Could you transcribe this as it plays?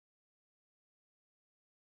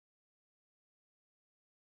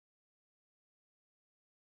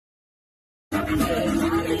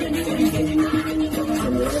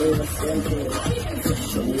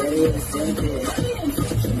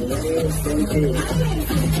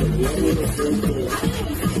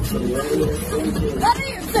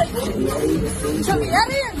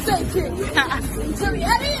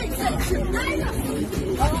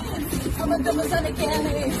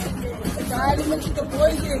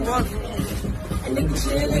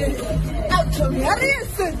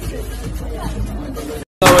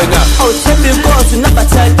Oh, tell me goes number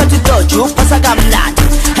 10, but you don't you pass a gamnat.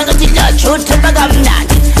 Hang on till you trip a gamnat.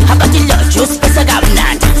 How about you space a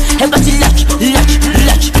gamnat? How about you latch. Hey,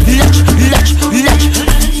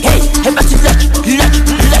 how about you latch.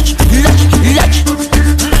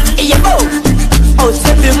 Hey, yo. Oh,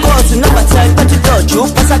 tell me goes number 10, but you don't you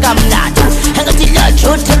pass a gamnat. Hang on till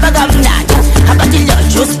you trip a gamnat. How about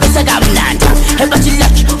you space a gamnat? How about you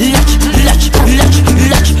latch. Hey,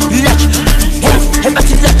 but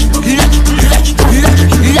you latch.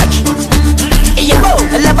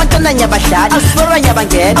 I swear I never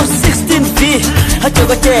get. I'm 16 feet. I took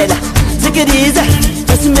a tail. Take it easy.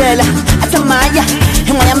 Just smell. I tell Maya.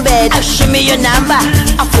 And when I'm bed, I show me your number.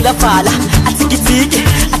 I full of fala. I take it.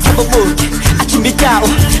 I tap a book. I keep me down.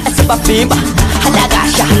 I tap a bimba. I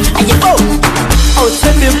lagasha. And you go. Oh,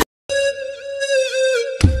 tell me.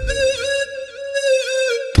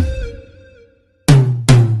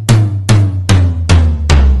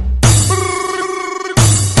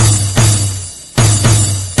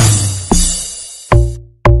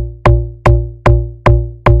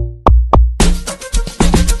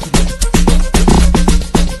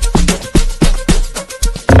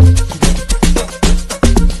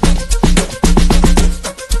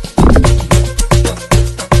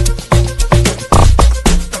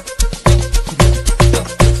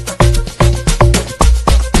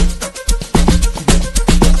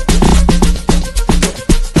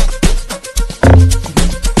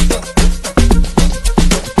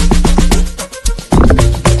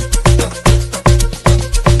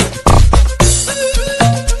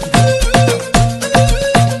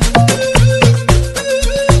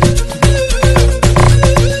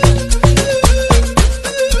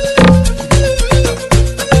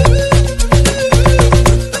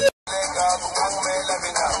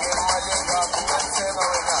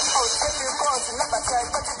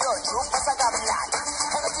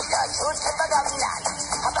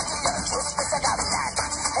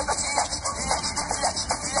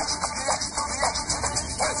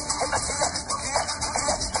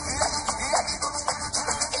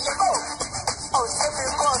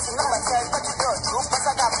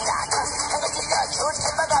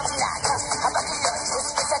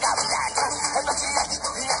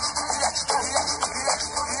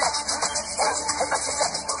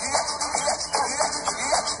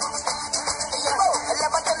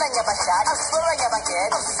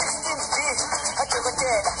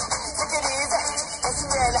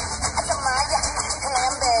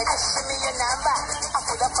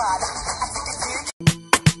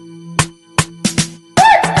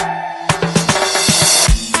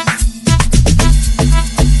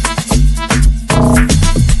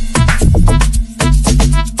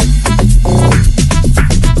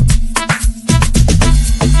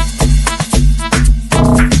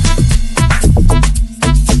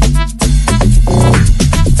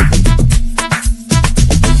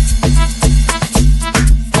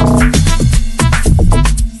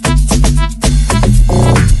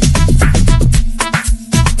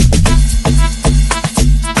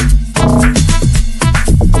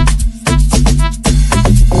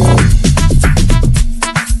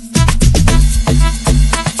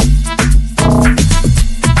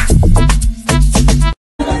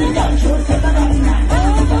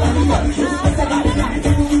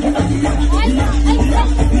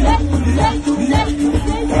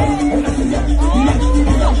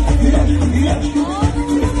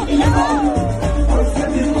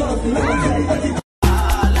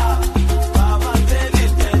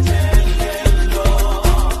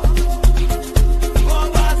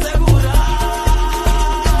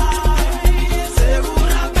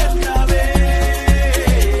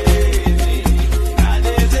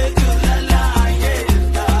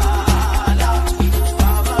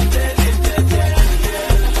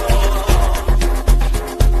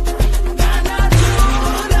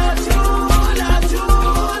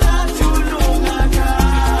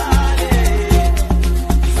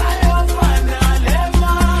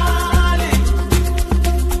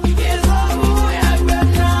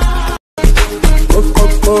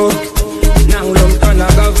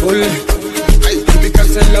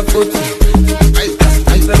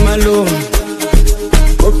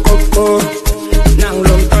 Nang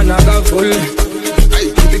long ton aga full.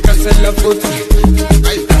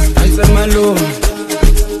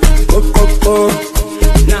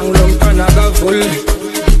 full.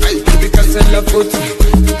 Ay, ubicas en la foto.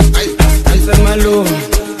 Ay, alza malo.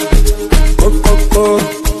 Coco,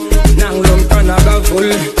 nang long tanaga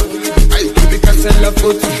full. Ay, ubicas en la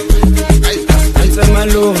foto. Ay, alza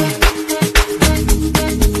malo.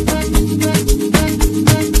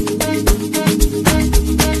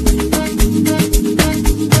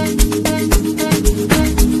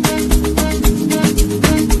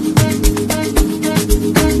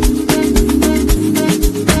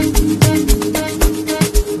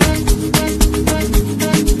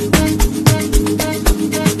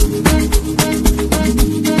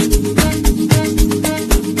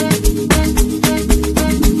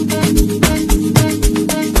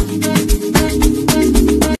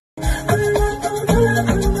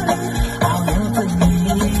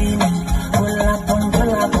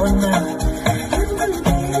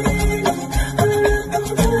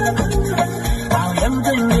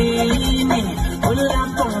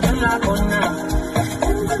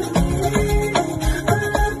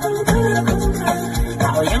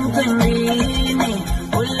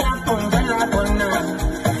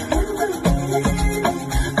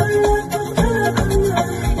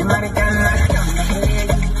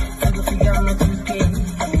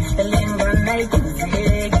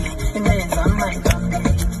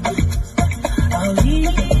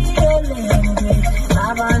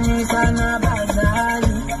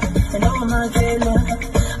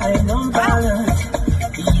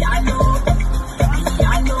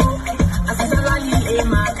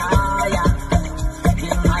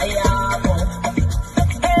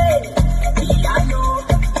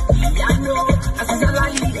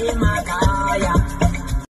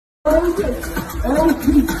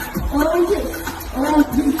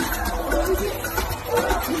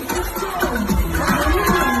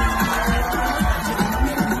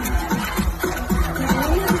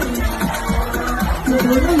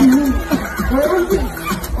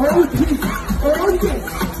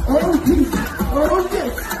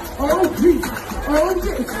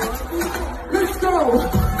 Let's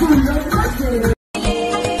go!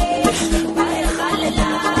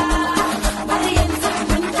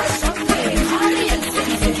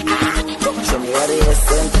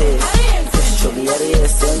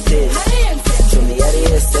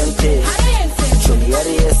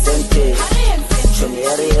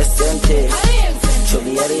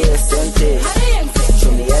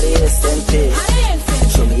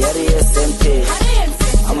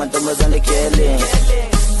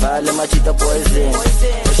 Vale machita poison.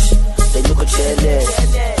 Then you could chill it.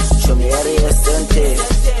 Show me area sente.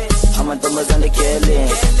 I'm a dumbass on the killing.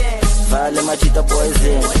 Vale machita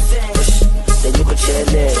poison. Then you could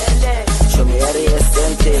chill it. Show me area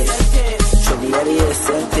sente. Show me area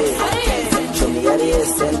sente. Show me area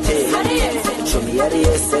sente. Show me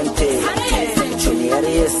area sente. Show me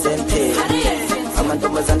area sente. I'm a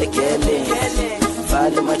dumbass on the killing.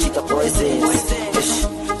 Vale machita poison.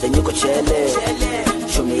 Then you could chill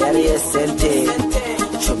it. Show me area sente.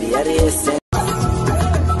 Show me area sente.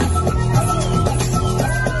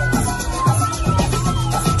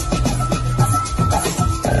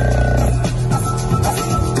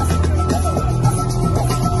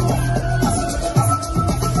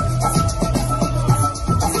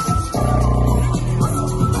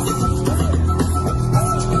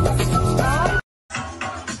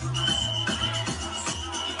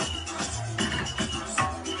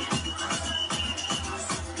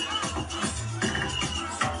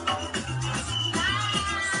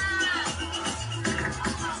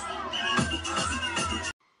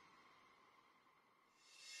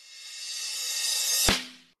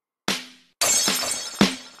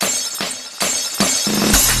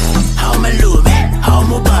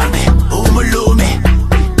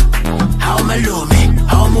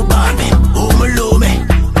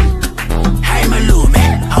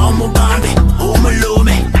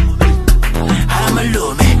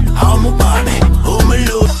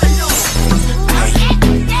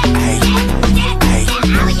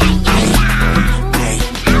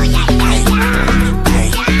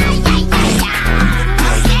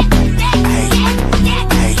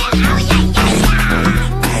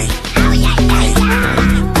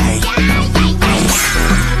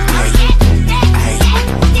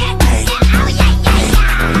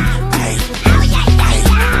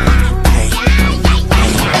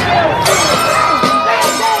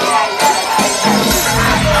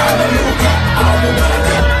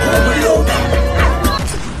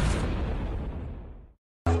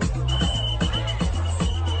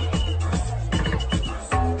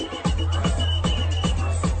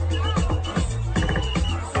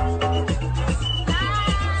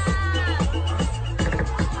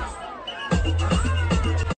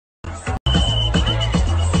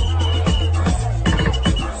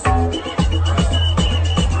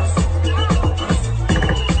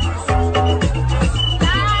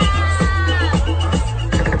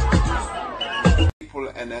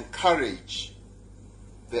 encourage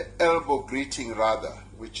the elbow greeting rather,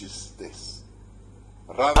 which is this.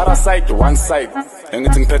 Other side to one side,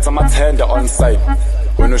 anything pets on my tender on side.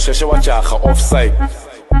 When you sheshe wajaha offside,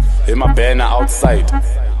 in my banner outside.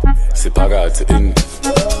 Sipagati in.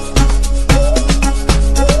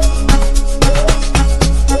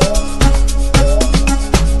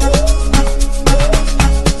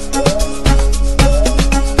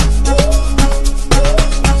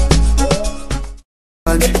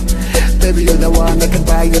 Baby, you're the one that can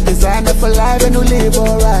buy your designer for life and you live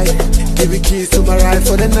alright. Give you keys to my ride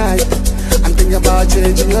for the night. I'm thinking about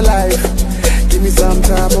changing your life. Give me some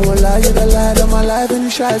time, I won't lie, you're the light of my life and you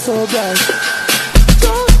shine so bright.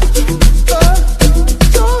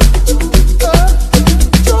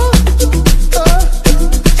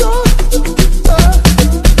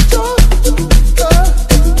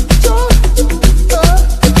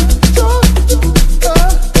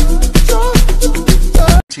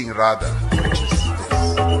 Rather, which is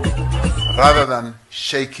this. Rather than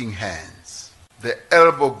shaking hands. The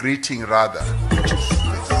elbow greeting rather, which is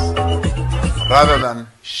this. Rather than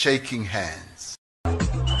shaking hands.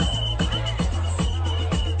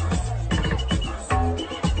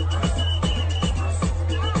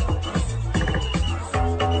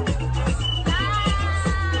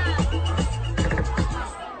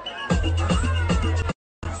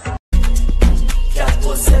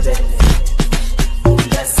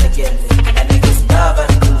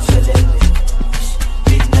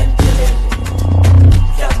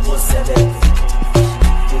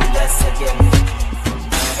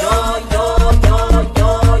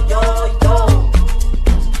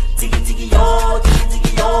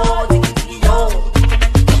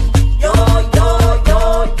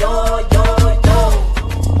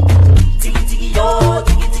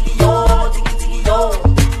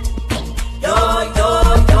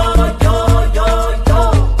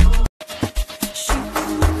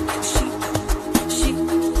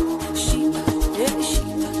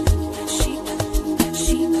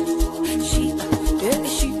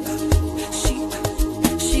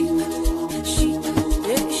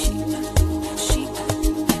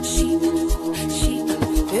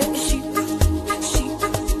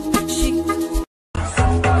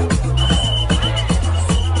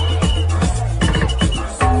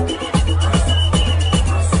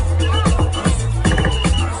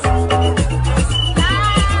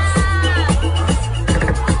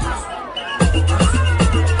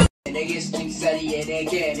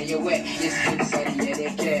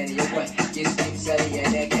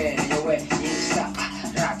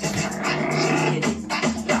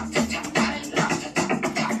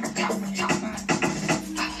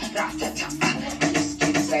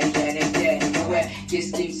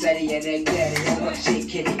 Just keep setting it again,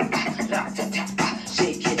 shake it.